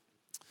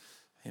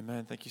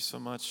Amen. Thank you so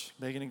much,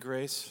 Megan and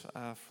Grace,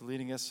 for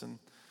leading us and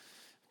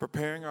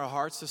preparing our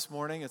hearts this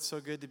morning. It's so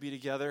good to be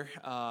together.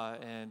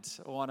 And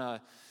I want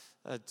to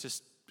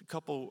just a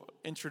couple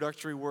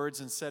introductory words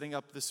in setting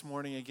up this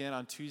morning. Again,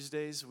 on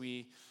Tuesdays,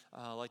 we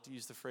like to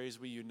use the phrase,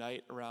 we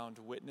unite around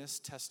witness,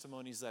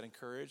 testimonies that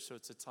encourage. So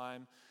it's a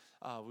time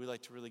we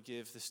like to really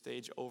give the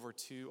stage over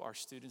to our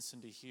students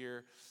and to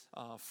hear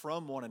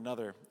from one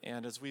another.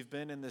 And as we've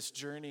been in this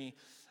journey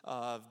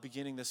of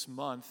beginning this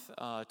month,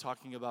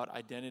 talking about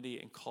identity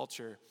and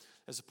culture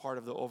as a part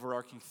of the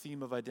overarching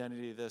theme of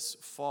identity this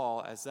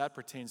fall, as that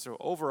pertains to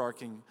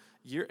overarching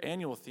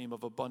annual theme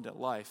of abundant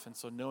life. And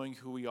so knowing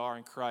who we are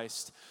in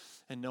Christ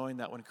and knowing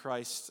that when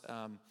Christ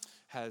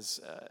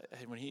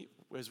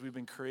as we've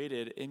been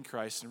created in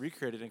Christ and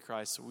recreated in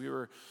Christ, so we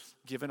were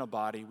given a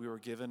body, we were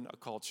given a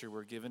culture, we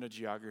were given a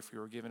geography, we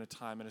were given a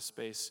time and a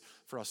space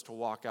for us to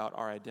walk out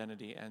our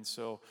identity. And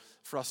so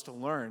for us to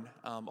learn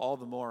all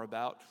the more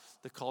about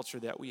the culture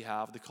that we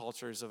have, the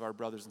cultures of our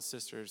brothers and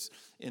sisters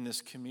in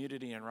this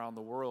community and around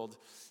the world,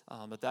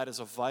 that is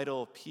a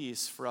vital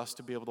piece for us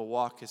to be able to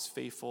walk as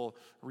faithful,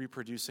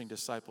 reproducing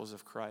disciples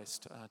of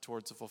Christ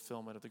towards the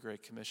fulfillment of the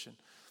Great Commission.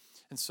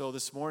 And so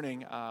this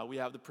morning, we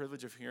have the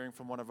privilege of hearing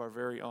from one of our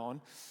very own,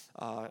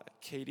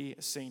 Katie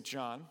St.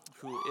 John,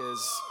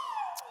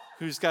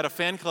 who's got a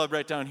fan club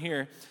right down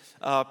here,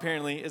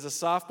 apparently is a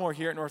sophomore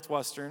here at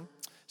Northwestern.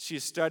 She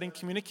is studying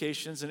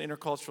communications and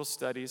intercultural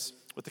studies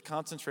with a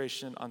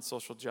concentration on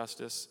social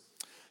justice.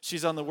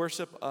 She's on the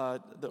Worship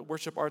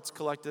Arts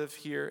Collective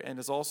here and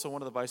is also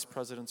one of the vice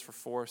presidents for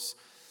Force.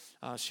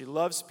 She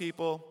loves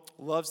people,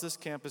 loves this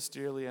campus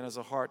dearly, and has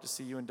a heart to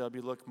see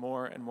UNW look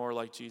more and more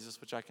like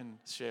Jesus, which I can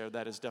share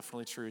that is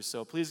definitely true.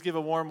 So please give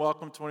a warm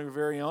welcome to one of your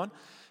very own,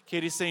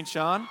 Katie St.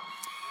 John.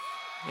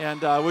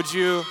 And would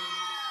you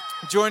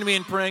join me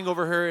in praying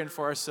over her and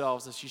for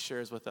ourselves as she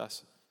shares with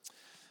us?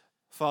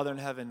 Father in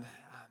heaven,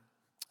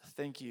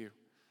 thank you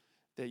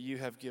that you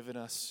have given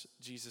us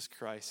Jesus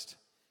Christ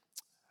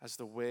as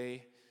the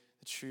way,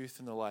 the truth,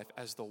 and the life,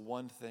 as the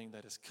one thing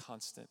that is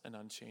constant and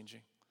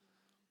unchanging.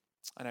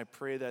 And I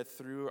pray that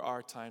through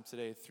our time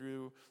today,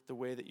 through the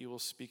way that you will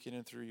speak in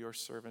and through your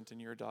servant and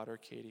your daughter,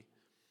 Katie,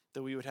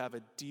 that we would have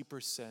a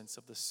deeper sense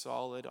of the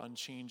solid,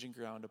 unchanging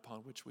ground upon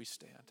which we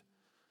stand.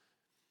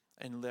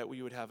 And that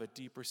we would have a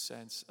deeper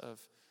sense of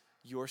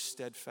your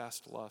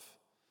steadfast love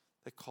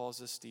that calls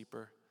us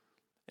deeper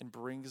and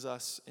brings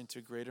us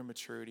into greater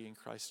maturity in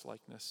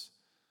Christ-likeness.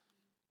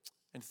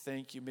 And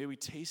thank you. May we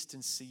taste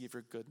and see of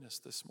your goodness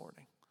this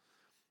morning.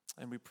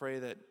 And we pray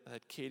that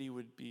Katie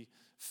would be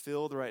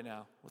filled right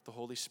now with the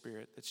Holy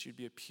Spirit, that she'd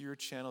be a pure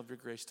channel of your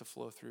grace to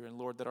flow through. And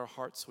Lord, that our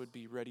hearts would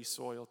be ready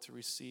soil to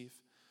receive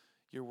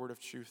your word of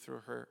truth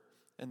through her.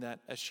 And that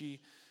as she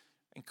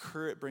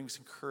brings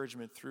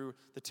encouragement through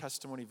the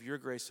testimony of your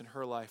grace in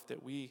her life,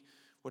 that we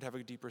would have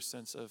a deeper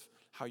sense of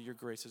how your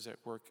grace is at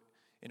work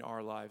in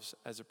our lives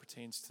as it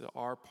pertains to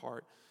our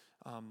part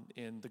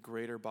in the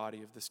greater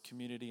body of this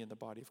community and the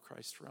body of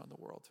Christ around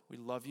the world. We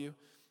love you.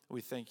 We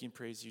thank you and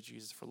praise you,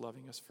 Jesus, for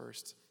loving us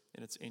first.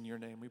 And it's in your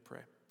name we pray.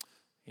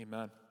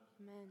 Amen.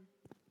 Amen.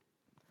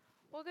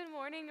 Well, good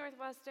morning,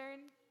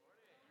 Northwestern.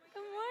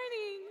 Good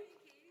morning.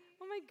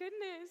 Oh, my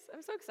goodness.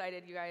 I'm so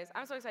excited, you guys.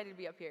 I'm so excited to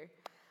be up here.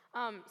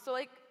 So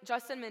like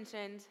Justin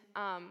mentioned,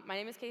 my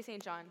name is Katie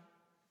St. John.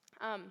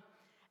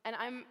 And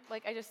I'm,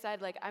 like I just said,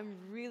 I'm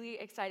really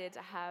excited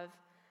to have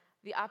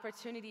the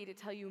opportunity to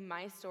tell you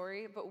my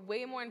story. But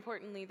way more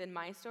importantly than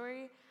my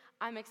story,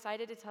 I'm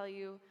excited to tell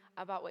you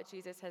about what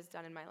Jesus has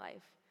done in my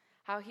life,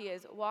 how he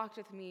has walked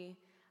with me,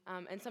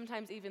 and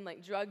sometimes even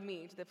drugged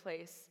me to the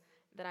place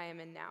that I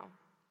am in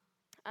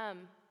now.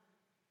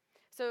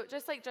 So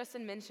just like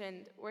Justin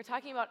mentioned, we're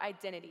talking about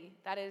identity.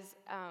 That is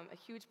a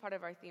huge part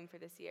of our theme for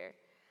this year.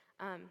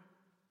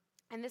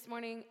 And this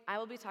morning, I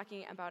will be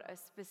talking about a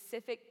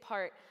specific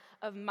part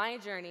of my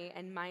journey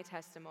and my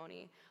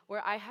testimony,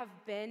 where I have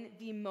been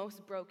the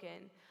most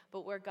broken,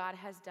 but where God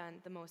has done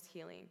the most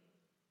healing.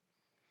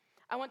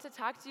 I want to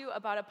talk to you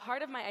about a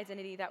part of my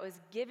identity that was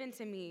given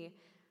to me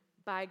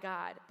by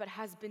God, but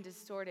has been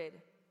distorted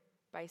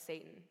by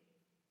Satan.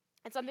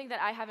 It's something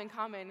that I have in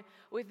common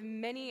with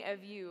many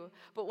of you,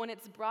 but when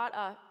it's brought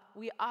up,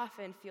 we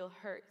often feel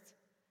hurt.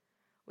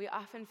 We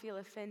often feel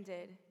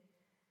offended,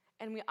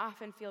 and we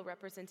often feel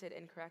represented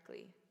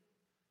incorrectly.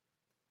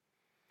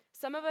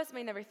 Some of us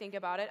may never think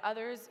about it,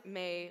 others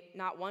may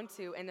not want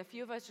to, and a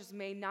few of us just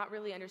may not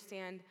really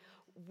understand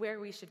where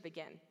we should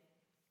begin.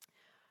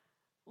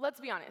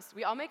 Let's be honest,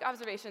 we all make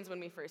observations when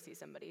we first see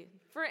somebody.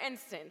 For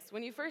instance,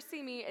 when you first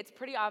see me, it's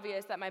pretty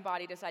obvious that my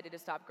body decided to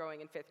stop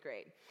growing in 5th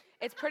grade.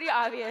 It's pretty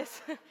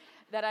obvious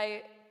that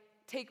I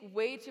take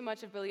way too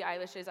much of Billie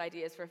Eilish's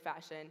ideas for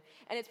fashion,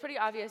 and it's pretty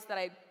obvious that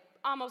I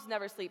almost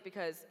never sleep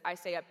because I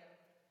stay up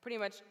pretty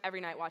much every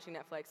night watching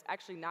Netflix,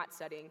 actually not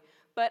studying,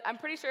 but I'm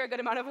pretty sure a good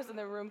amount of us in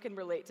the room can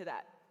relate to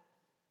that.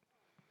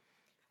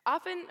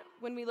 Often,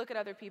 when we look at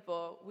other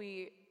people,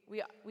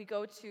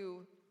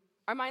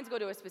 our minds go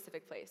to a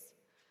specific place.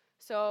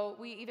 So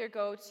we either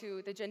go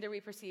to the gender we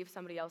perceive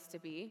somebody else to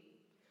be,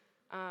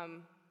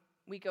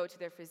 we go to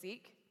their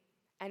physique,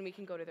 and we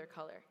can go to their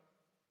color.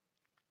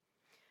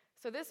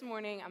 So this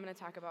morning, I'm going to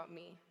talk about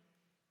me,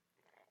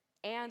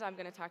 and I'm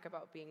going to talk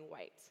about being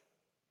white.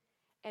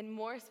 And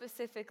more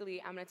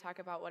specifically, I'm going to talk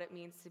about what it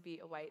means to be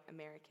a white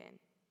American.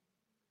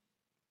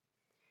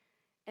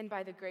 And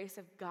by the grace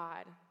of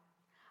God,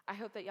 I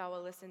hope that y'all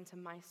will listen to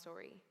my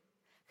story,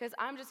 because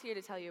I'm just here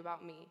to tell you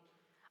about me.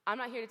 I'm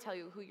not here to tell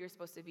you who you're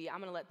supposed to be. I'm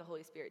going to let the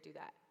Holy Spirit do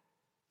that.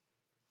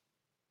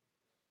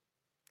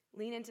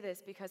 Lean into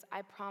this, because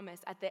I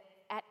promise at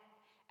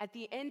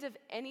the end of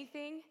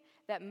anything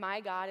that my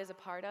God is a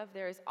part of,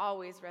 there is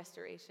always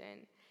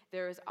restoration,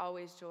 there is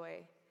always joy,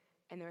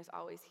 and there is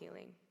always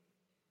healing.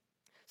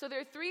 So there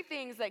are three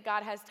things that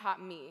God has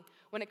taught me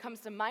when it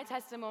comes to my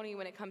testimony,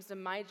 when it comes to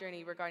my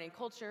journey regarding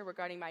culture,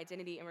 regarding my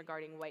identity, and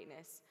regarding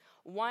whiteness.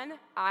 1,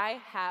 I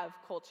have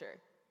culture.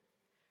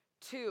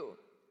 2,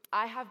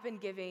 I have been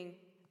given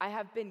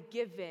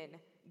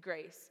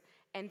grace.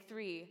 And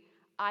 3,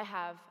 I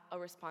have a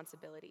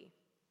responsibility.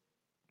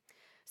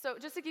 So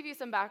just to give you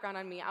some background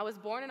on me, I was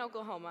born in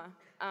Oklahoma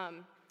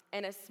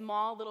in a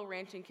small little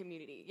ranching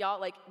community. Y'all,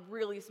 like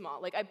really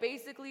small. Like I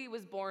basically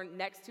was born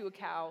next to a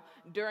cow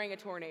during a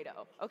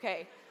tornado,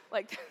 okay?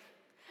 Like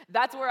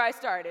that's where I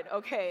started,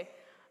 okay?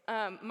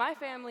 My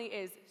family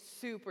is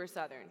super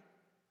Southern,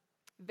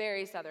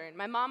 very Southern.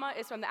 My mama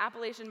is from the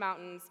Appalachian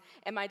Mountains,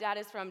 and my dad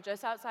is from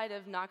just outside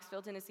of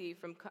Knoxville, Tennessee,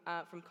 from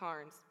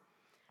Karnes.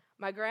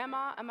 My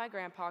grandma and my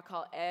grandpa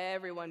call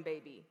everyone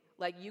baby.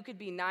 Like you could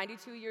be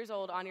 92 years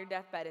old on your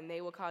deathbed and they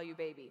will call you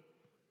baby.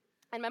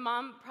 And my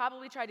mom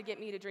probably tried to get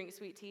me to drink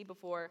sweet tea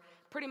before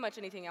pretty much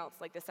anything else,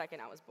 like the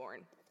second I was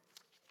born.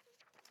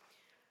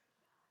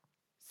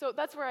 So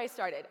that's where I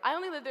started. I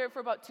only lived there for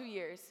about 2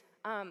 years,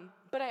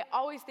 but I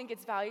always think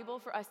it's valuable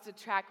for us to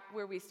track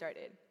where we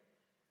started,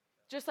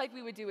 just like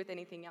we would do with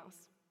anything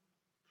else.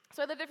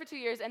 So I lived there for 2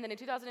 years, and then in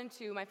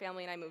 2002, my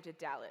family and I moved to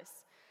Dallas.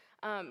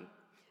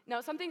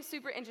 Now, something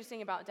super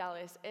interesting about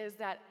Dallas is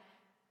that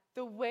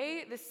the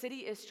way the city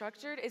is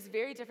structured is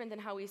very different than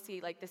how we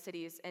see like the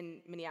cities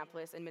in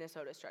Minneapolis and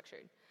Minnesota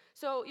structured.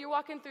 So you're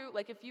walking through,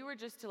 like if you were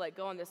just to like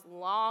go on this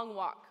long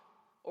walk,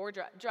 or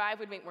drive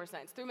would make more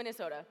sense, through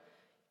Minnesota,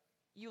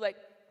 you like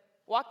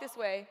walk this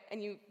way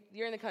and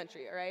you're in the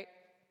country, all right?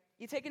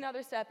 You take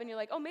another step and you're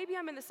like, oh, maybe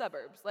I'm in the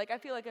suburbs. Like I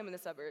feel like I'm in the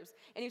suburbs.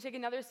 And you take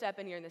another step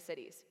and you're in the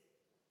cities.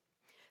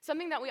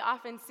 Something that we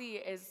often see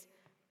is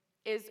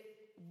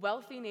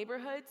wealthy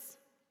neighborhoods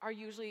are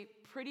usually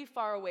pretty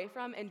far away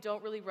from and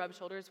don't really rub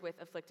shoulders with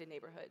afflicted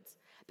neighborhoods.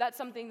 That's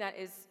something that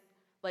is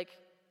like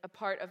a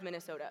part of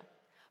Minnesota.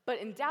 But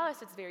in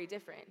Dallas, it's very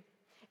different.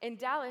 In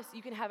Dallas,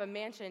 you can have a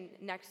mansion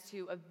next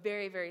to a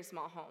very, very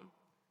small home.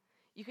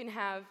 You can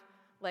have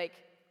like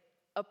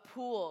a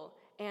pool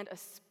and a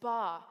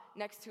spa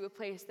next to a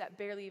place that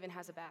barely even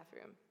has a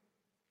bathroom.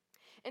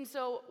 And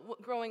so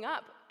growing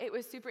up, it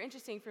was super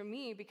interesting for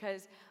me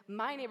because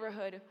my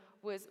neighborhood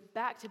was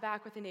back to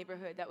back with a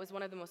neighborhood that was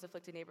one of the most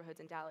afflicted neighborhoods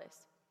in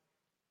Dallas.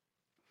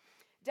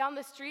 Down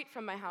the street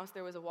from my house,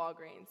 there was a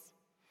Walgreens.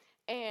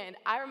 And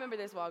I remember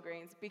this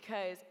Walgreens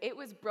because it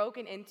was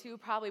broken into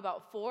probably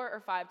about 4 or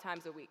 5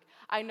 times a week.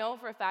 I know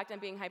for a fact I'm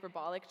being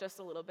hyperbolic just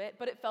a little bit,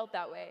 but it felt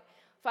that way.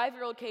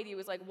 5-year-old Katie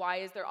was like, why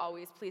is there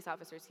always police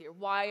officers here?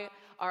 Why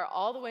are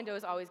all the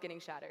windows always getting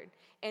shattered?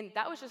 And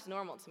that was just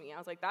normal to me. I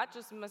was like, that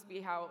just must be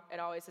how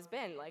it always has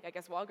been. Like, I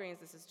guess Walgreens,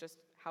 this is just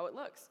how it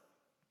looks.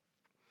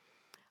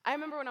 I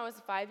remember when I was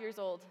 5 years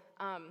old,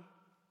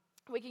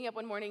 waking up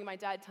one morning, my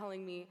dad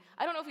telling me,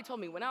 I don't know if he told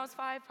me when I was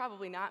 5,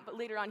 probably not, but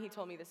later on he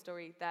told me the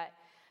story that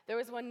there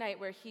was one night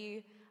where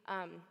he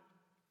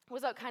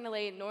was up kind of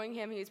late. Knowing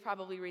him, he was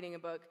probably reading a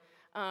book,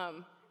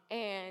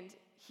 and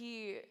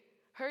he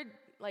heard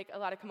like a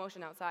lot of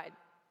commotion outside.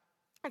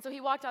 And so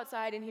he walked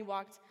outside and he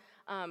walked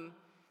up.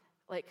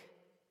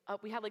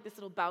 We had like this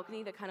little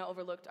balcony that kind of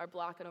overlooked our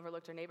block and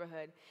overlooked our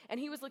neighborhood. And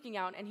he was looking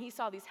out and he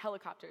saw these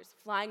helicopters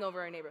flying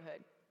over our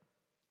neighborhood.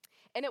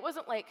 And it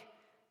wasn't like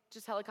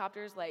just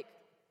helicopters like,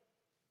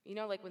 you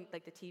know, like when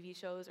like the TV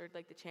shows or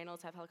like the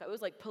channels have helicopters. It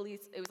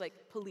was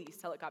like police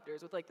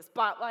helicopters with like the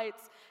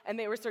spotlights, and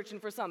they were searching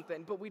for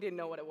something, but we didn't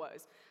know what it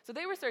was. So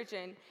they were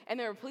searching, and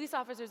there were police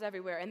officers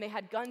everywhere, and they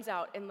had guns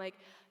out. And like,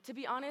 to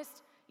be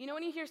honest, you know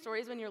when you hear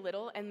stories when you're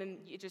little and then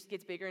it just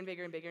gets bigger and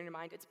bigger and bigger in your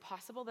mind? It's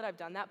possible that I've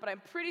done that, but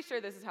I'm pretty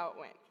sure this is how it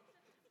went.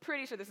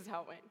 Pretty sure this is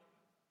how it went.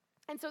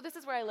 And so this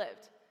is where I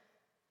lived.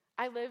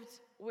 I lived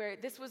where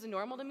this was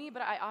normal to me,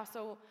 but I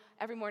also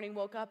every morning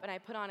woke up and I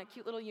put on a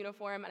cute little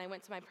uniform and I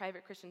went to my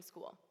private Christian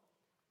school.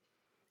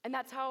 And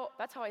that's how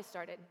I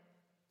started.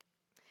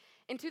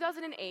 In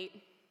 2008,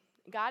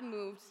 God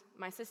moved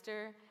my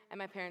sister and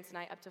my parents and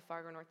I up to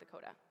Fargo, North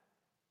Dakota.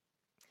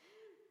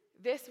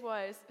 This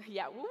was,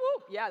 yeah,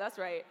 that's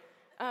right.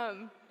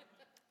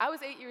 I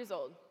was 8 years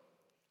old.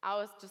 I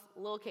was just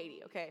little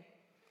Katie, okay?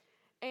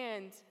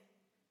 And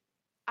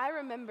I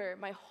remember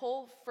my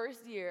whole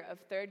first year of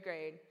 3rd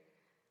grade,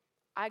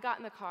 I got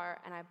in the car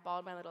and I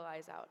bawled my little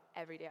eyes out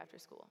every day after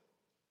school.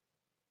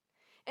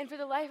 And for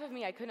the life of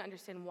me, I couldn't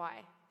understand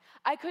why.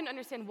 I couldn't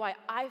understand why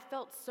I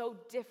felt so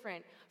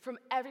different from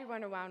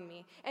everyone around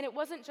me. And it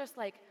wasn't just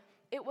like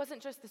it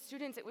wasn't just the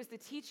students, it was the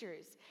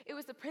teachers, it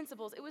was the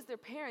principals, it was their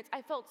parents.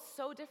 I felt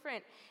so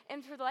different.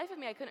 And for the life of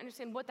me, I couldn't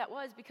understand what that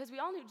was because we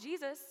all knew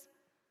Jesus.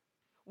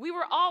 We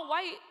were all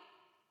white.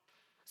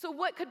 So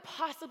what could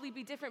possibly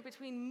be different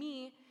between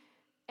me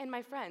and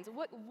my friends?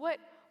 What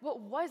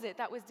was it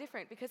that was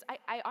different? Because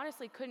I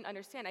honestly couldn't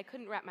understand. I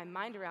couldn't wrap my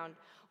mind around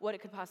what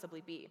it could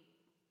possibly be.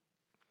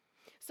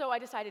 So I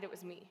decided it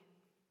was me.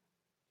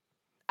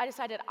 I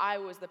decided I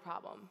was the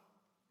problem.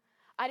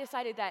 I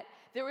decided that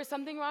there was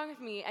something wrong with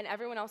me and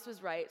everyone else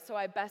was right, so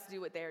I best do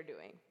what they're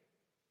doing.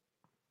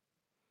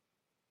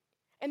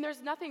 And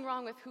there's nothing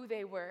wrong with who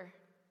they were,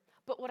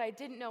 but what I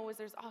didn't know was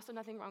there's also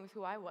nothing wrong with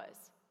who I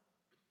was.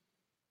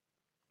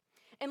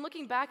 And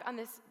looking back on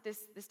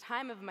this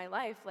time of my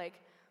life,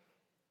 like,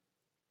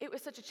 it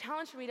was such a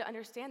challenge for me to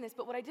understand this,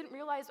 but what I didn't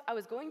realize I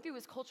was going through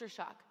was culture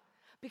shock,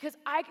 because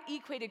I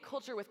equated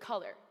culture with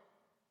color.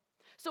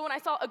 So when I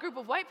saw a group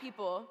of white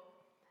people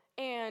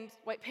and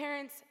white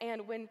parents,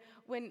 and when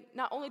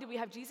not only did we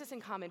have Jesus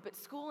in common, but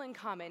school in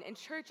common, and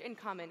church in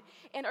common,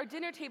 and our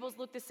dinner tables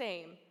looked the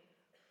same,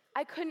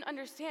 I couldn't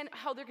understand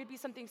how there could be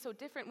something so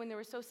different when there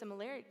were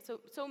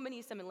so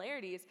many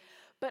similarities.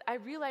 But I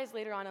realized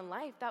later on in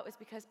life that was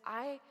because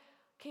I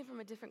came from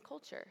a different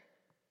culture.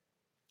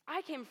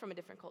 I came from a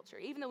different culture.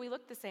 Even though we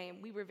looked the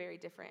same, we were very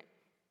different.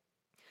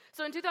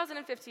 So in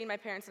 2015, my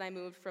parents and I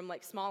moved from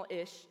like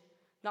small-ish,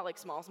 not like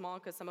small,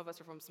 because some of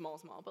us are from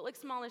small, but like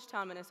smallish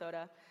town,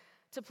 Minnesota,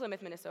 to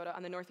Plymouth, Minnesota,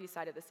 on the northeast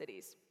side of the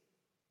cities,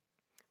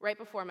 right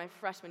before my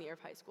freshman year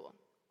of high school.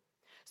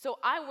 So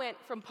I went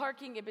from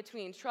parking in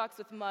between trucks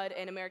with mud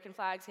and American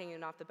flags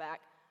hanging off the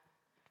back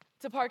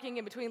to parking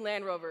in between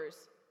Land Rovers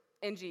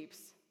and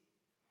Jeeps.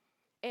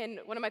 And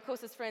one of my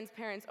closest friends'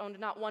 parents owned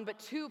not one, but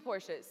 2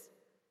 Porsches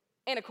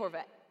and a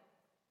Corvette.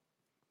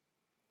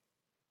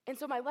 And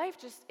so my life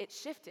it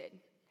shifted.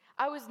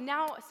 I was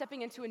now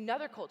stepping into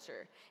another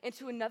culture,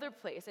 into another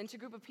place, into a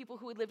group of people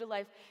who had lived a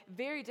life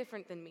very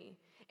different than me.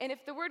 And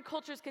if the word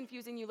culture is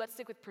confusing you, let's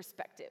stick with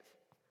perspective.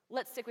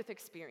 Let's stick with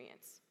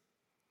experience.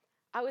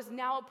 I was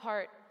now a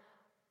part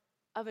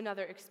of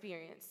another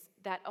experience,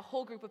 that a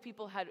whole group of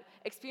people had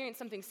experienced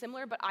something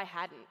similar, but I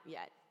hadn't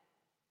yet.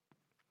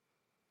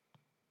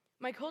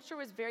 My culture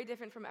was very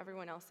different from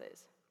everyone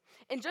else's.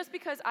 And just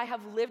because I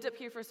have lived up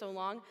here for so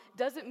long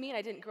doesn't mean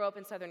I didn't grow up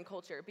in Southern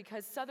culture,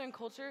 because Southern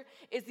culture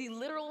is the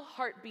literal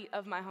heartbeat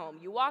of my home.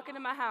 You walk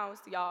into my house,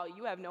 y'all,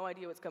 you have no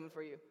idea what's coming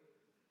for you.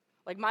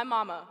 Like my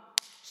mama,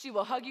 she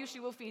will hug you, she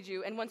will feed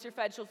you, and once you're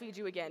fed, she'll feed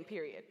you again,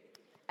 period.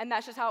 And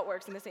that's just how it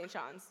works in the St.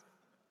 John's.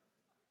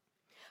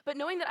 But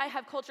knowing that I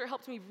have culture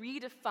helped me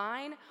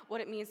redefine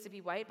what it means to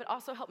be white, but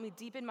also helped me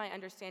deepen my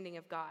understanding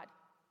of God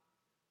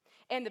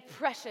and the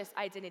precious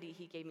identity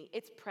he gave me.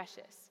 It's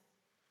precious.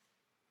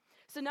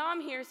 So now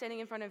I'm here standing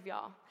in front of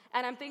y'all,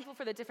 and I'm thankful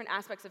for the different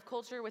aspects of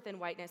culture within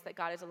whiteness that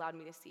God has allowed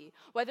me to see.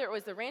 Whether it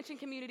was the ranching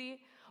community,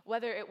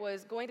 whether it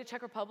was going to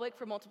Czech Republic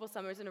for multiple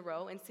summers in a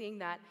row and seeing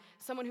that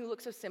someone who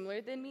looked so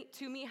similar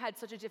to me had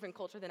such a different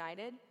culture than I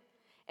did,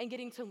 and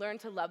getting to learn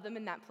to love them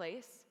in that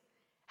place,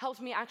 helped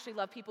me actually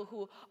love people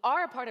who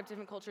are a part of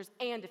different cultures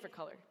and different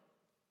color.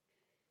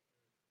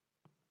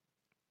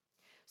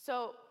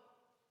 So,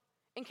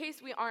 in case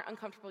we aren't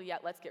uncomfortable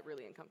yet, let's get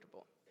really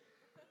uncomfortable.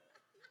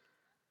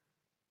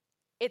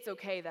 It's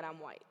okay that I'm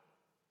white.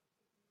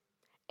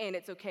 And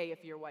it's okay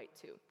if you're white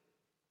too.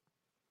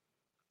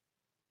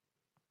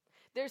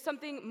 There's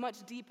something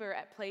much deeper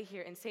at play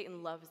here, and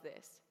Satan loves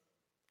this.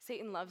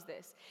 Satan loves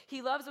this.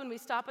 He loves when we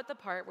stop at the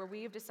part where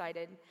we have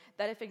decided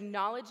that if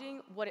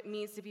acknowledging what it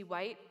means to be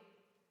white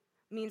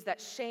means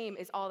that shame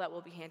is all that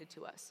will be handed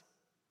to us.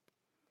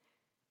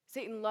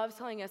 Satan loves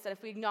telling us that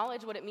if we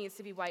acknowledge what it means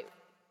to be white,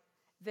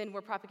 then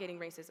we're propagating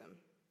racism.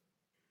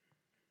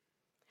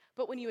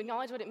 But when you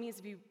acknowledge what it means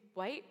to be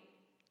white,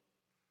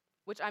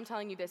 which I'm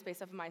telling you this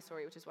based off of my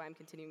story, which is why I'm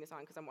continuing this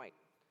on, because I'm white.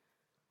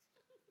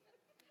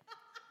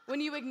 When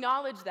you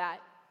acknowledge that,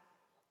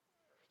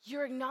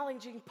 you're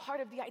acknowledging part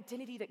of the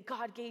identity that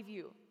God gave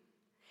you.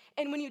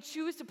 And when you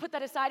choose to put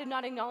that aside and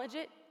not acknowledge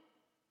it,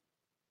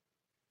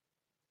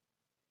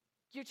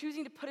 you're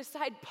choosing to put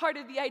aside part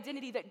of the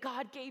identity that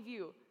God gave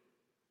you.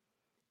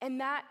 And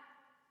that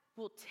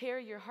will tear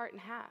your heart in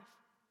half.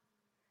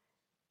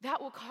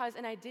 That will cause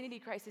an identity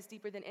crisis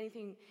deeper than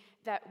anything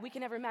that we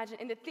can ever imagine.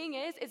 And the thing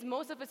is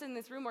most of us in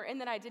this room are in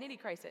that identity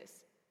crisis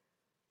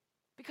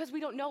because we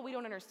don't know, we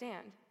don't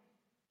understand.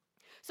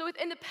 So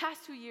within the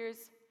past 2 years,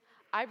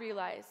 I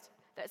realized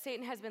that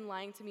Satan has been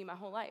lying to me my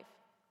whole life.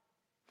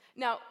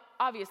 Now,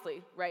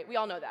 obviously, right, we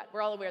all know that.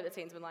 We're all aware that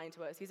Satan's been lying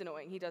to us. He's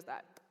annoying. He does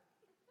that.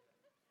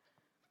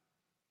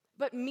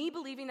 But me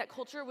believing that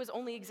culture was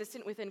only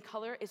existent within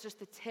color is just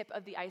the tip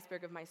of the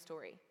iceberg of my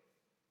story.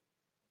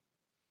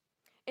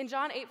 In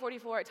John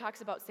 8:44, it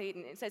talks about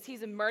Satan. It says,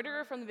 he's a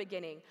murderer from the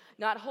beginning,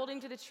 not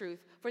holding to the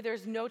truth, for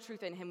there's no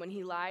truth in him. When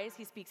he lies,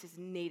 he speaks his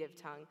native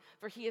tongue,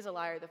 for he is a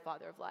liar, the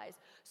father of lies.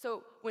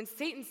 So when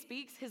Satan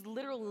speaks, his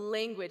literal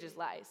language is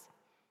lies.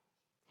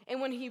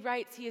 And when he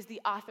writes, he is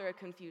the author of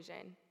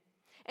confusion.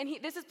 And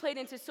this is played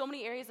into so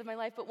many areas of my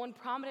life, but one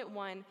prominent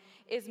one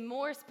is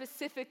more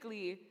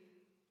specifically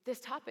this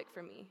topic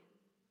for me.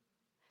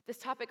 This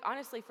topic,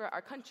 honestly, for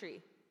our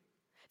country.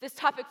 This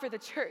topic for the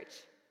church.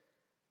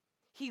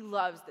 He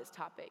loves this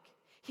topic.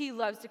 He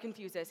loves to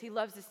confuse us. He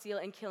loves to steal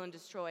and kill and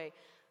destroy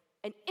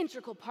an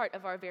integral part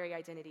of our very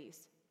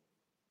identities.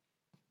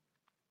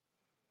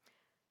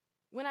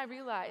 When I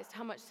realized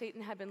how much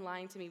Satan had been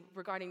lying to me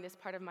regarding this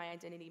part of my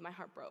identity, my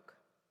heart broke.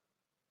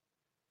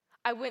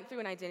 I went through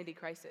an identity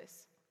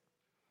crisis.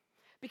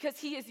 Because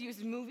he has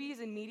used movies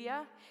and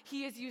media,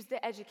 he has used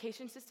the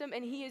education system,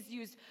 and he has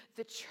used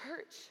the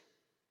church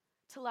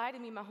to lie to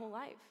me my whole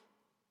life.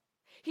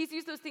 He's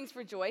used those things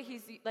for joy.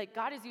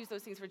 God has used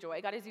those things for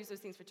joy. God has used those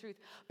things for truth.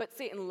 But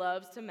Satan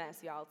loves to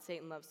mess, y'all.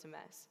 Satan loves to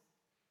mess.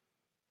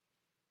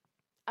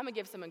 I'm going to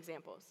give some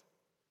examples.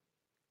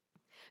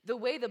 The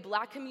way the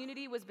Black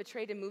community was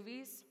betrayed in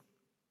movies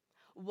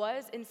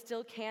was and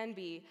still can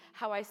be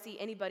how I see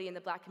anybody in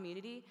the Black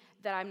community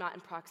that I'm not in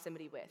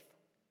proximity with.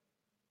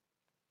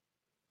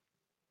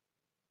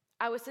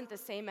 I was sent the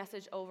same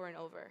message over and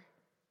over.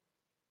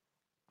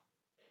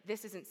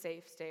 This isn't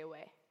safe, stay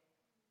away.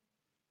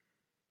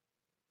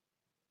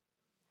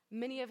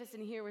 Many of us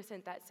in here were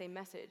sent that same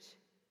message.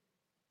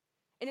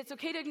 And it's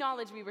okay to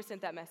acknowledge we were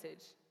sent that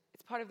message.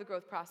 It's part of the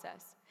growth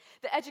process.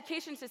 The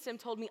education system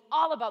told me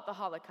all about the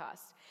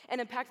Holocaust and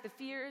unpacked the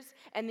fears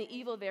and the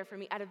evil there for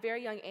me at a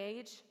very young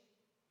age,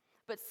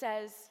 but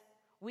says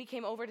we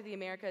came over to the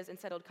Americas and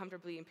settled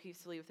comfortably and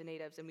peacefully with the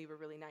natives and we were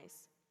really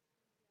nice.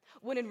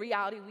 When in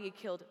reality, we had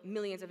killed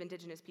millions of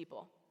indigenous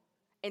people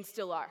and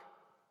still are.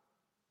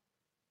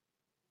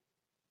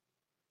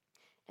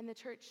 And the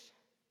church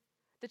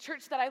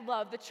that I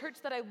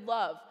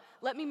love,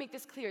 let me make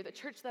this clear, the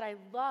church that I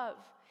love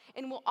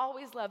and will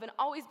always love and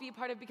always be a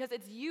part of because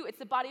it's you, it's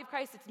the body of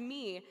Christ, it's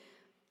me.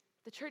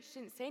 The church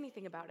didn't say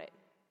anything about it.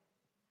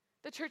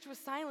 The church was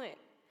silent.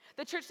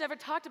 The church never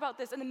talked about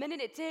this, and the minute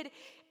it did,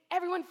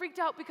 everyone freaked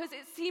out because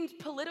it seemed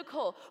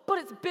political, but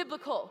it's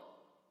biblical.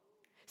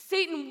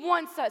 Satan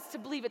wants us to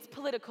believe it's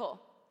political.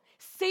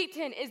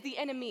 Satan is the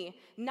enemy,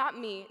 not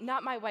me,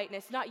 not my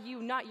whiteness, not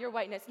you, not your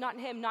whiteness, not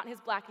him, not his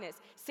blackness.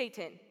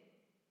 Satan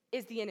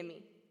is the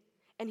enemy,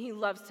 and he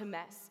loves to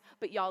mess.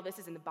 But y'all, this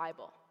is in the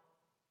Bible.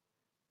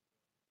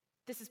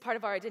 This is part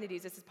of our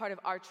identities. This is part of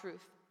our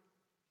truth.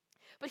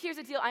 But here's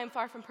the deal. I am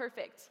far from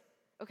perfect,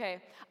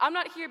 okay? I'm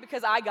not here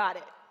because I got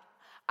it.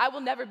 I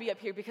will never be up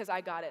here because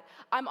I got it.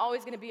 I'm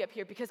always going to be up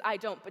here because I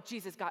don't, but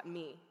Jesus got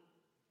me.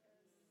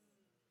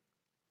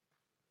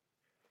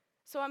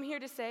 So I'm here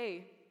to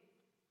say,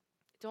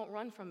 don't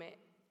run from it.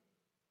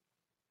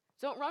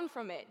 Don't run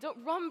from it. Don't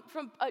run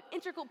from an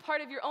integral part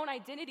of your own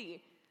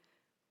identity.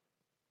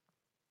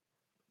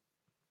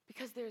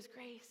 Because there's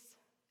grace.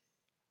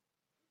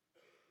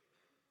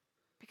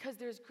 Because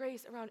there's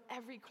grace around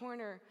every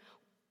corner.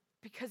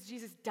 Because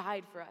Jesus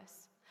died for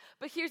us.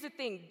 But here's the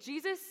thing.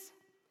 Jesus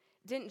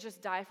didn't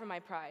just die for my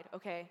pride,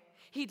 okay?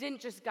 He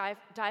didn't just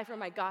die for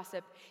my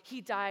gossip.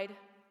 He died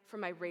for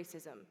my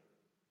racism.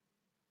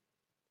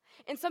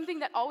 And something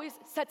that always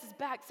sets us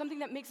back, something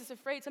that makes us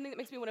afraid, something that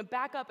makes me want to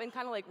back up and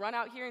kind of like run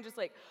out here and just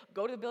like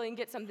go to the building and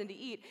get something to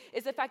eat,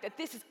 is the fact that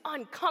this is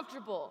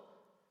uncomfortable.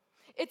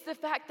 It's the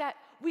fact that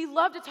we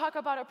love to talk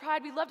about our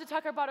pride, we love to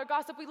talk about our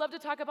gossip, we love to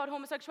talk about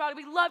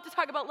homosexuality, we love to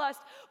talk about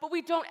lust, but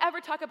we don't ever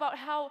talk about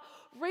how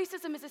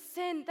racism is a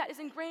sin that is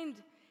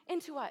ingrained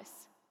into us.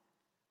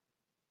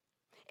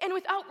 And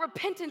without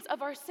repentance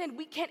of our sin,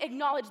 we can't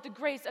acknowledge the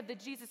grace of the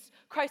Jesus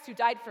Christ who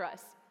died for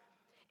us.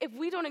 If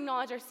we don't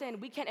acknowledge our sin,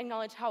 we can't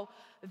acknowledge how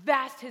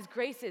vast his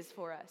grace is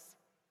for us.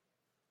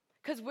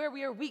 Because where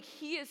we are weak,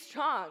 he is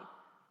strong.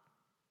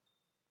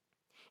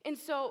 And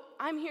so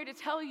I'm here to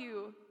tell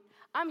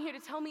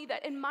me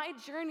that in my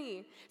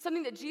journey,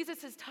 something that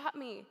Jesus has taught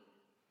me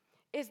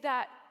is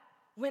that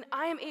when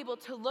I am able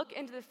to look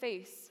into the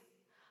face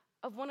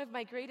of one of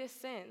my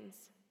greatest sins,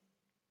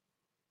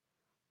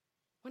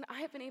 when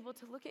I have been able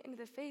to look it into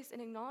the face and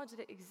acknowledge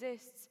that it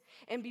exists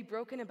and be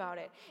broken about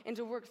it and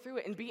to work through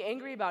it and be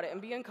angry about it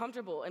and be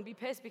uncomfortable and be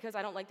pissed because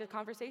I don't like the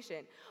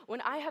conversation, when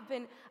I have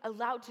been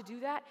allowed to do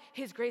that,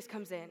 his grace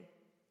comes in.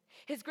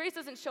 His grace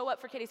doesn't show up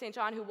for Katie St.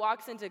 John who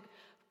walks into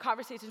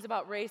conversations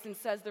about race and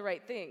says the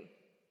right thing.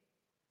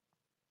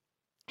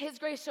 His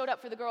grace showed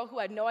up for the girl who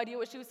had no idea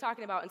what she was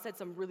talking about and said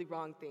some really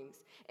wrong things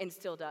and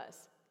still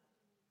does.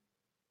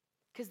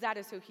 Because that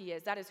is who he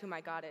is. That is who my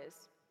God is.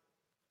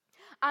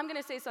 I'm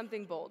going to say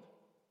something bold.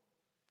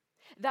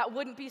 That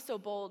wouldn't be so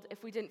bold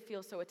if we didn't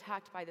feel so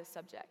attacked by this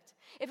subject.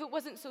 If it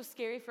wasn't so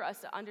scary for us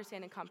to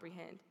understand and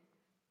comprehend.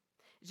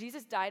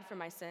 Jesus died for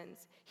my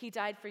sins. He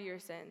died for your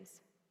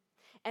sins.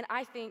 And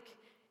I think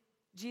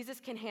Jesus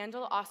can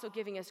handle also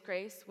giving us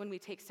grace when we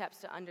take steps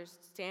to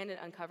understand and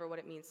uncover what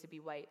it means to be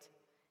white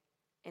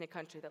in a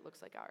country that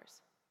looks like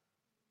ours.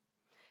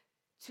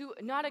 To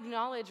not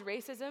acknowledge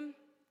racism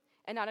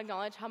and not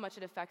acknowledge how much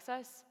it affects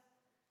us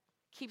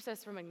keeps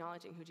us from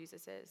acknowledging who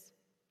Jesus is.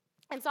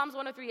 In Psalms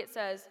 103, it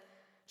says,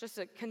 just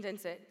to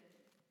condense it,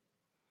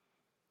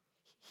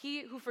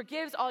 he who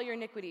forgives all your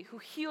iniquity, who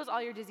heals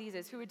all your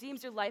diseases, who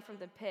redeems your life from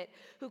the pit,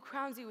 who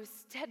crowns you with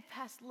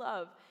steadfast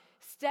love,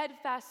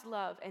 Steadfast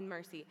love and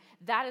mercy.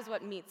 That is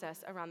what meets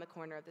us around the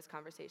corner of this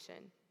conversation.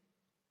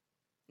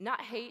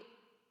 Not hate,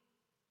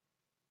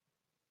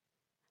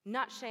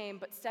 not shame,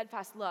 but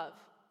steadfast love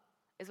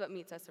is what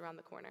meets us around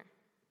the corner.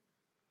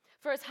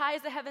 For as high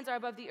as the heavens are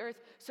above the earth,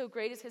 so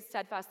great is his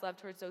steadfast love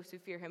towards those who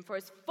fear him. For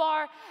as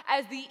far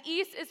as the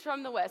east is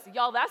from the west,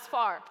 y'all, that's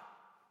far.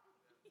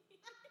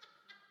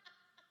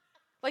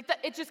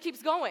 It just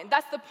keeps going.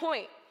 That's the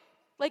point.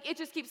 It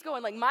just keeps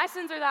going. My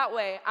sins are that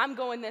way, I'm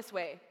going this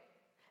way.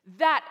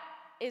 That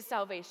is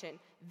salvation.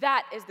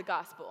 That is the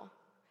gospel.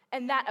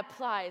 And that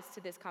applies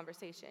to this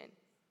conversation.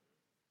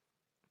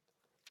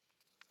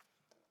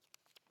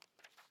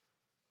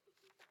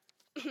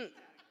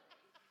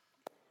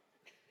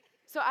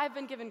 So I've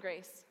been given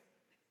grace.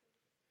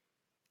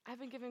 I've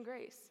been given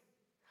grace.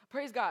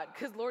 Praise God,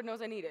 because Lord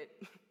knows I need it.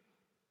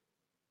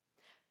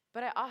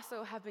 But I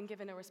also have been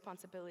given a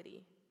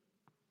responsibility.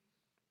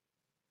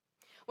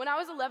 When I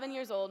was 11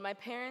 years old, my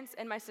parents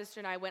and my sister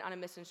and I went on a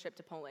mission trip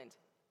to Poland.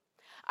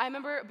 I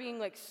remember being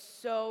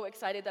so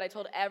excited that I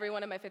told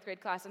everyone in my 5th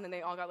grade class, and then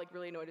they all got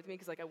really annoyed with me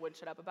because I wouldn't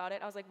shut up about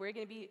it. I was like, where are you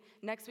going to be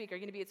next week? Are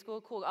you going to be at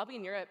school? Cool, I'll be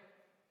in Europe.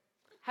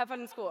 Have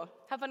fun in school.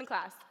 Have fun in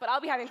class. But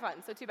I'll be having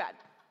fun, so too bad.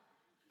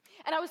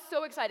 And I was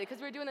so excited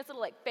because we were doing this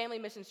little family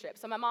mission trip.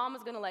 So my mom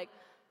was going to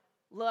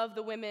love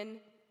the women.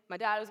 My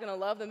dad was going to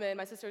love the men.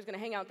 My sister was going to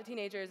hang out with the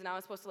teenagers, and I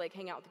was supposed to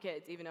hang out with the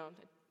kids, even though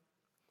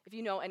if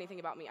you know anything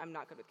about me, I'm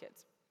not good with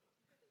kids.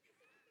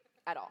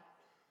 At all.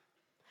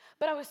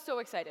 But I was so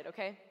excited,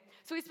 okay?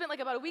 So we spent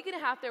about a week and a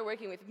half there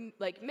working with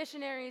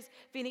missionaries,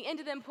 feeding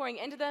into them, pouring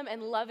into them,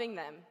 and loving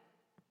them.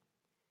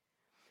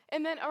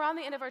 And then around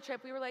the end of our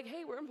trip, we were like,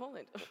 hey, we're in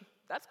Poland.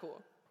 That's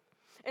cool.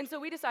 And so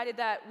we decided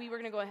that we were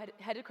going to go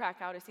head to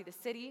Krakow to see the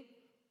city,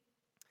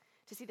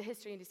 to see the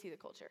history, and to see the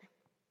culture.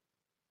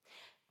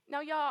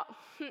 Now, y'all,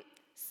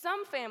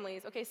 some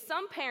families, okay,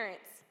 some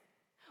parents,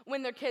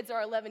 when their kids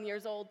are 11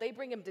 years old, they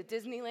bring them to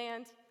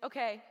Disneyland,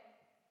 okay?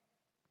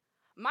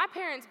 My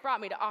parents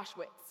brought me to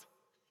Auschwitz.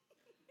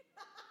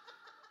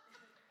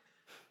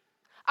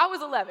 I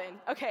was 11,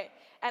 okay,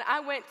 and I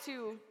went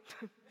to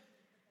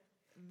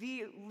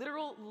the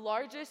literal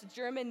largest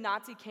German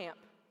Nazi camp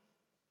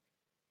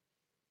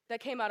that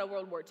came out of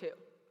World War II.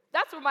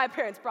 That's where my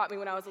parents brought me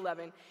when I was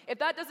 11. If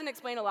that doesn't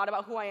explain a lot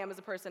about who I am as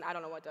a person, I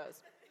don't know what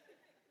does.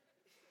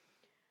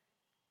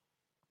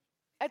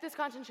 At this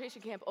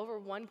concentration camp, over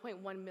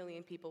 1.1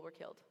 million people were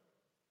killed.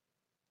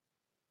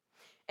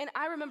 And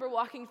I remember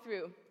walking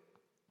through,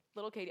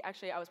 little Katie,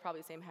 actually I was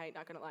probably the same height,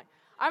 not gonna lie.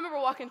 I remember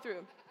walking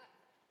through,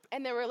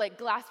 and there were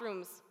glass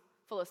rooms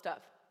full of stuff.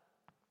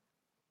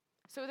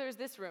 So there's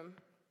this room.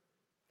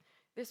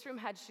 This room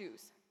had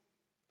shoes.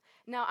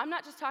 Now, I'm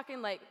not just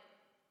talking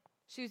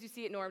shoes you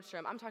see at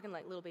Nordstrom. I'm talking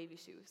little baby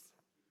shoes.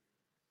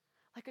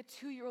 A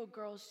 2-year-old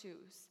girl's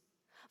shoes.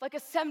 A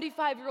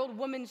 75-year-old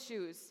woman's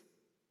shoes.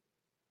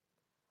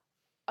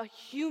 A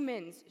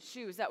human's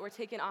shoes that were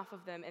taken off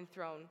of them and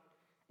thrown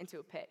into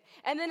a pit.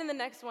 And then in the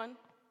next one,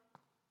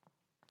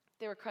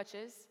 there were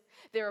crutches,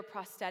 there were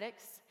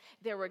prosthetics,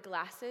 there were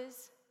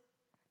glasses,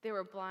 there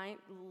were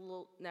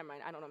never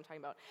mind, I don't know what I'm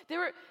talking about.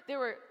 There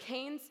were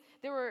canes,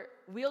 there were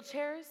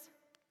wheelchairs,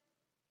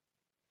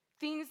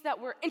 things that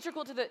were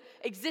integral to the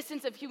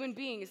existence of human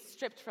beings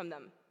stripped from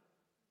them.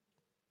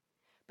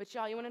 But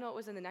y'all, you want to know what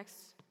was in the next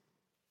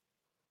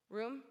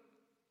room?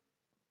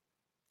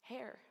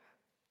 Hair.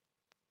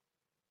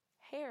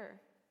 Hair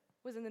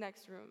was in the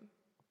next room.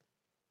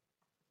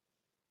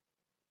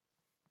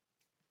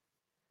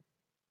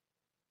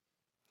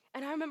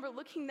 And I remember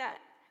looking at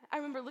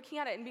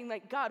it and being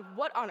like, God,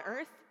 what on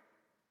earth?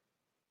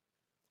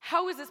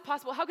 How is this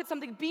possible? How could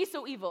something be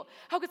so evil?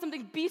 How could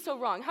something be so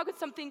wrong? How could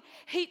something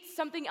hate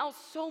something else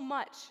so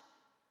much?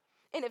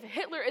 And if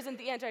Hitler isn't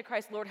the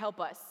Antichrist, Lord help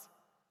us.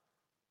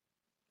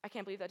 I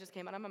can't believe that just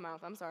came out of my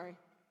mouth. I'm sorry.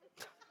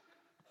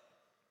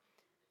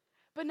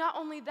 But not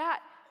only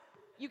that,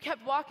 you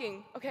kept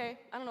walking, okay?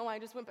 I don't know why I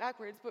just went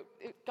backwards, but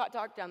it got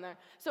dark down there.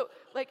 So,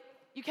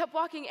 you kept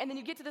walking, and then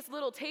you get to this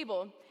little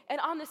table, and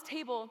on this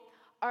table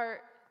are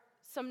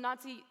some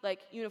Nazi,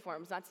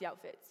 uniforms, Nazi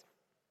outfits.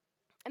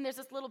 And there's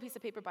this little piece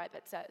of paper by it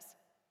that says,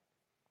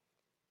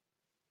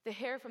 the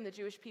hair from the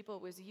Jewish people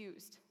was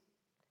used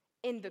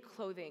in the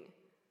clothing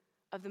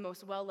of the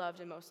most well-loved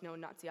and most known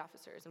Nazi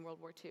officers in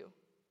World War II.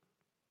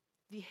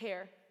 The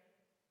hair.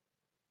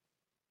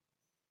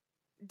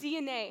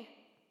 DNA.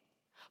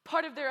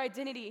 Part of their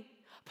identity,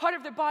 part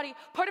of their body,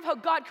 part of how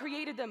God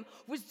created them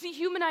was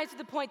dehumanized to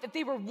the point that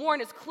they were worn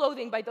as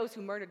clothing by those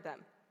who murdered them.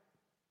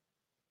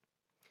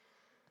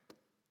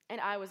 And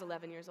I was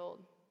 11 years old.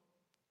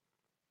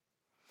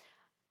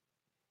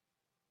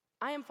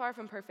 I am far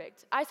from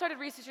perfect. I started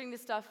researching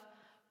this stuff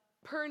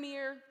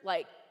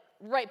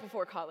right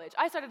before college.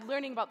 I started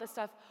learning about this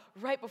stuff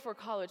right before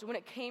college when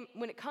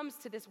it comes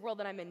to this world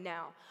that I'm in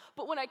now.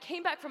 But when I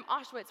came back from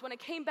Auschwitz, when I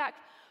came back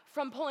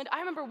from Poland, I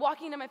remember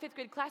walking into my 5th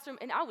grade classroom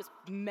and I was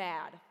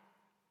mad.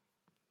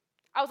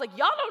 I was like,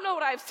 y'all don't know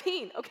what I've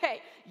seen,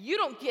 okay? You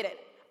don't get it.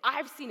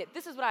 I've seen it.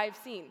 This is what I've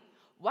seen.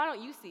 Why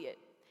don't you see it?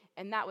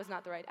 And that was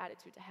not the right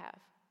attitude to have.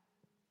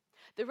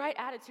 The right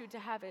attitude to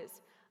have is,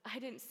 I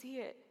didn't see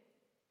it,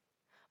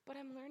 but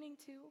I'm learning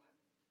to.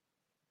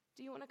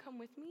 Do you want to come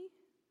with me?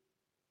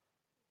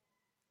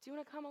 Do you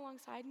want to come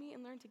alongside me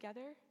and learn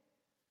together?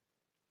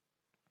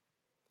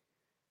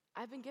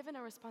 I've been given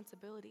a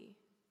responsibility.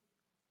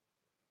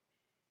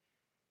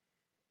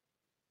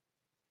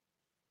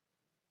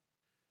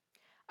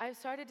 I've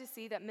started to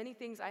see that many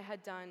things I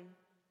had done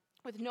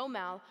with no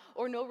mal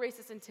or no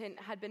racist intent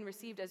had been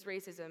received as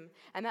racism,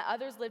 and that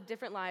others lived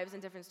different lives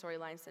and different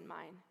storylines than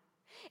mine.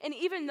 And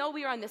even though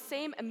we are on the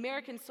same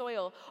American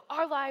soil,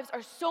 our lives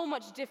are so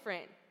much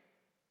different.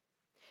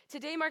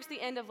 Today marks the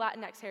end of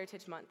Latinx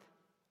Heritage Month.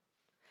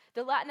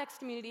 The Latinx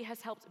community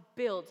has helped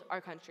build our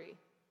country.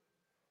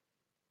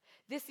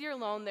 This year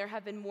alone, there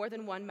have been more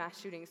than one mass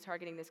shootings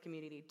targeting this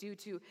community due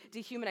to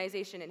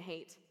dehumanization and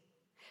hate.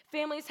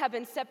 Families have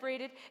been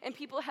separated and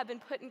people have been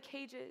put in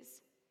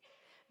cages.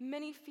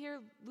 Many fear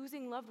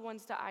losing loved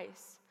ones to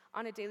ICE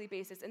on a daily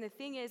basis. And the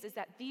thing is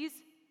that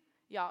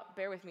y'all,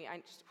 bear with me,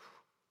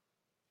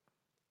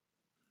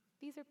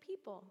 these are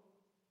people.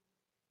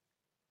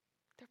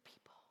 They're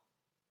people.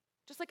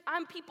 Just like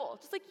I'm people,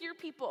 just like you're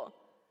people.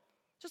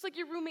 Just like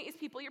your roommate is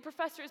people, your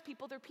professor is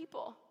people, they're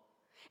people.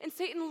 And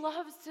Satan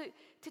loves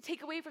to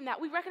take away from that.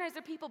 We recognize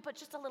they're people, but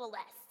just a little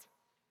less.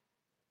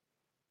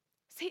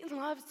 Satan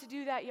loves to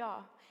do that,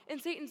 y'all. And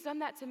Satan's done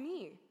that to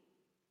me.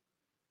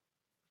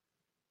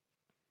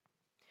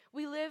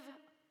 We live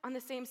on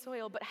the same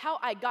soil, but how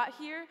I got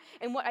here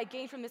and what I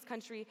gained from this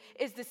country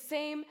is the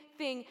same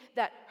thing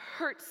that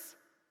hurts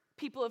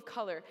people of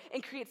color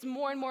and creates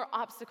more and more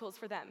obstacles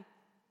for them.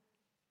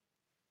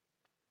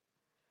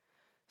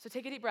 So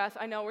take a deep breath.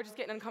 I know we're just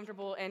getting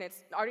uncomfortable, and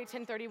it's already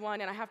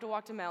 10:31, and I have to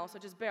walk to Mel, so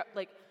just bear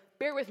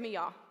with me,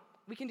 y'all.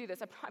 We can do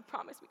this. I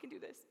promise we can do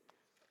this.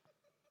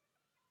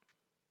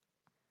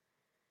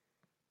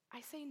 I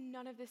say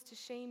none of this to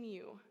shame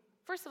you.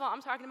 First of all,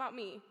 I'm talking about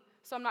me,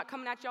 so I'm not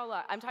coming at y'all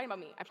up. I'm talking about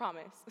me, I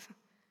promise.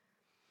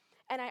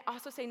 And I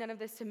also say none of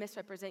this to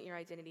misrepresent your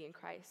identity in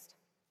Christ.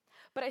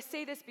 But I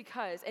say this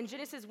because in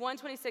Genesis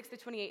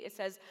 1:26-28, it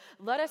says,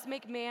 "Let us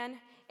make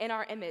man in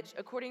our image,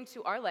 according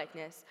to our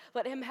likeness.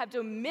 Let him have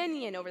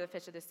dominion over the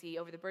fish of the sea,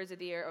 over the birds of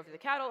the air, over the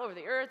cattle, over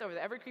the earth, over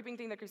every creeping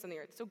thing that creeps on the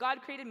earth." So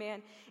God created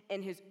man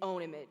in his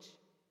own image.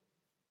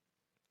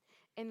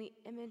 In the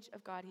image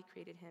of God, he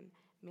created him.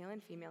 Male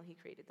and female, he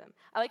created them.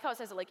 I like how it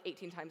says it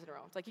 18 times in a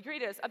row. It's like he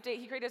created us, update,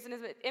 he created us in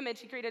his image,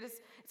 he created us.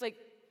 It's like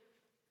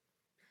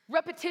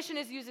repetition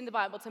is used in the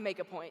Bible to make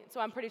a point. So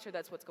I'm pretty sure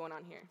that's what's going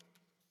on here.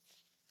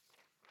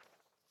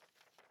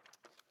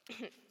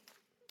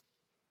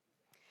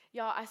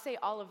 Y'all, I say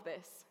all of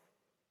this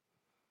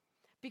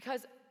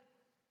because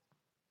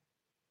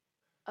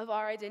of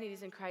our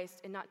identities in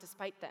Christ and not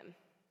despite them.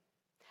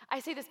 I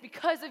say this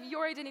because of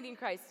your identity in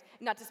Christ,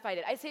 not despite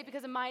it. I say it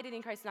because of my identity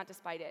in Christ, not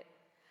despite it.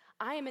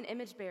 I am an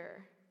image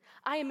bearer.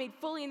 I am made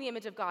fully in the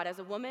image of God as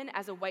a woman,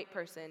 as a white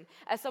person,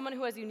 as someone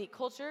who has a unique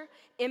culture.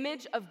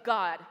 Image of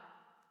God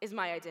is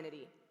my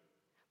identity,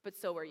 but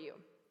so are you.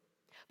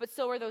 But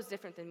so are those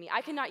different than me.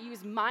 I cannot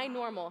use my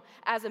normal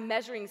as a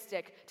measuring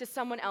stick to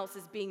someone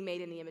else's being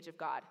made in the image of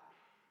God.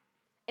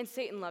 And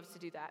Satan loves to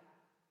do that.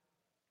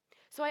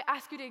 So I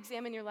ask you to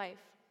examine your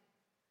life.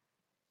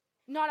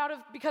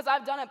 Not because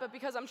I've done it, but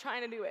because I'm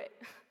trying to do it.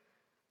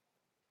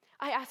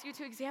 I ask you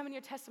to examine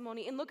your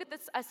testimony and look at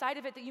this a side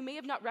of it that you may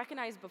have not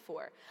recognized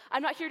before.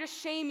 I'm not here to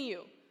shame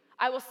you.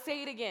 I will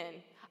say it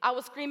again. I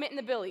will scream it in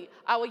the billy.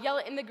 I will yell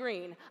it in the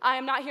green. I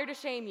am not here to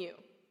shame you.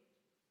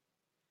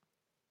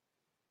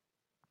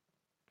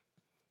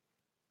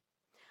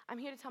 I'm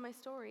here to tell my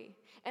story,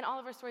 and all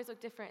of our stories look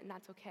different, and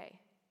that's okay.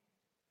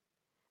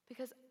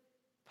 Because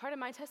part of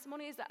my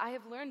testimony is that I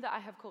have learned that I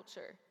have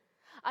culture.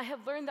 I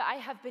have learned that I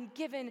have been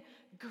given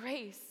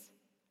grace,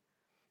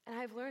 and I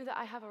have learned that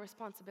I have a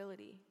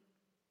responsibility.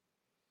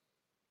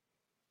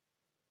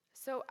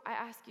 So I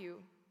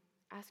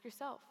ask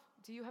yourself,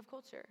 do you have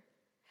culture?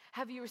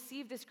 Have you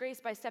received this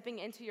grace by stepping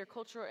into your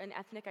cultural and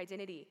ethnic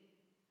identity?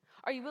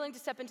 Are you willing to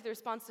step into the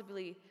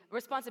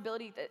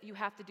responsibility that you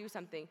have to do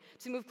something,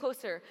 to move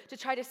closer, to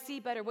try to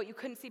see better what you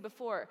couldn't see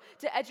before,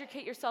 to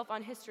educate yourself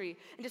on history,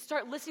 and to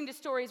start listening to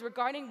stories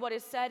regarding what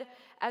is said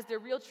as their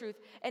real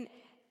truth? And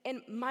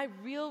my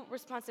real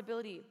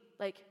responsibility,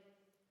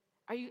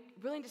 are you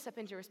willing to step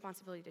into your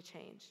responsibility to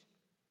change?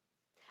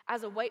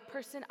 As a white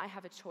person, I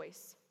have a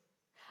choice.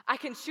 I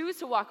can choose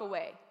to walk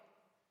away.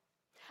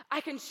 I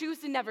can choose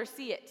to never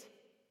see it.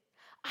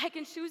 I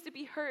can choose to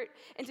be hurt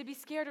and to be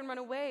scared and run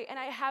away, and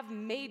I have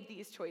made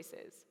these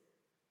choices.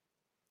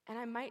 And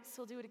I might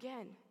still do it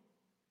again.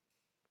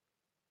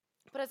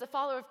 But as a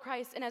follower of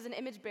Christ and as an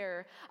image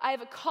bearer, I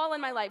have a call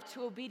in my life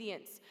to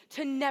obedience,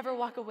 to never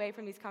walk away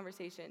from these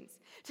conversations,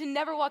 to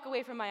never walk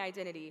away from my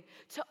identity,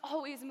 to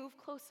always move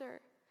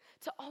closer,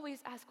 to always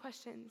ask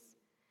questions,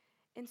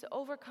 and to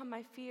overcome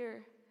my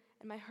fear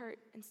and my hurt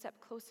and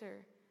step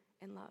closer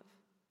in love.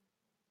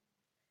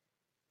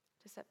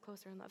 To step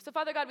closer in love. So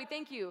Father God, we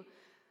thank you.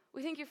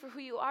 We thank you for who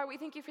you are. We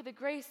thank you for the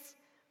grace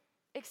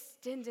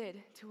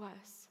extended to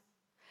us.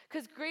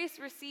 Because grace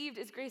received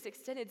is grace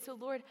extended. So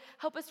Lord,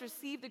 help us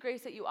receive the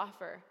grace that you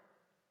offer.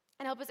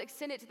 And help us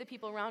extend it to the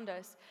people around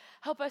us.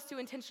 Help us to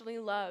intentionally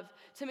love,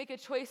 to make a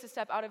choice to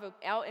step out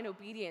in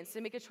obedience,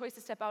 to make a choice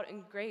to step out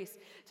in grace,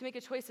 to make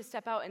a choice to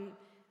step out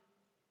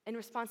in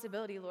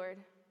responsibility, Lord.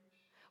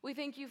 We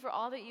thank you for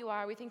all that you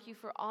are. We thank you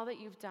for all that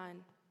you've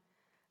done.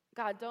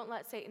 God, don't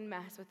let Satan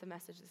mess with the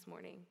message this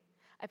morning.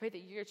 I pray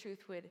that your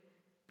truth would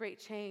break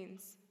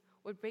chains,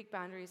 would break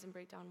boundaries, and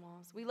break down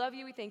walls. We love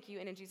you, we thank you,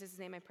 and in Jesus'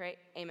 name I pray,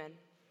 amen.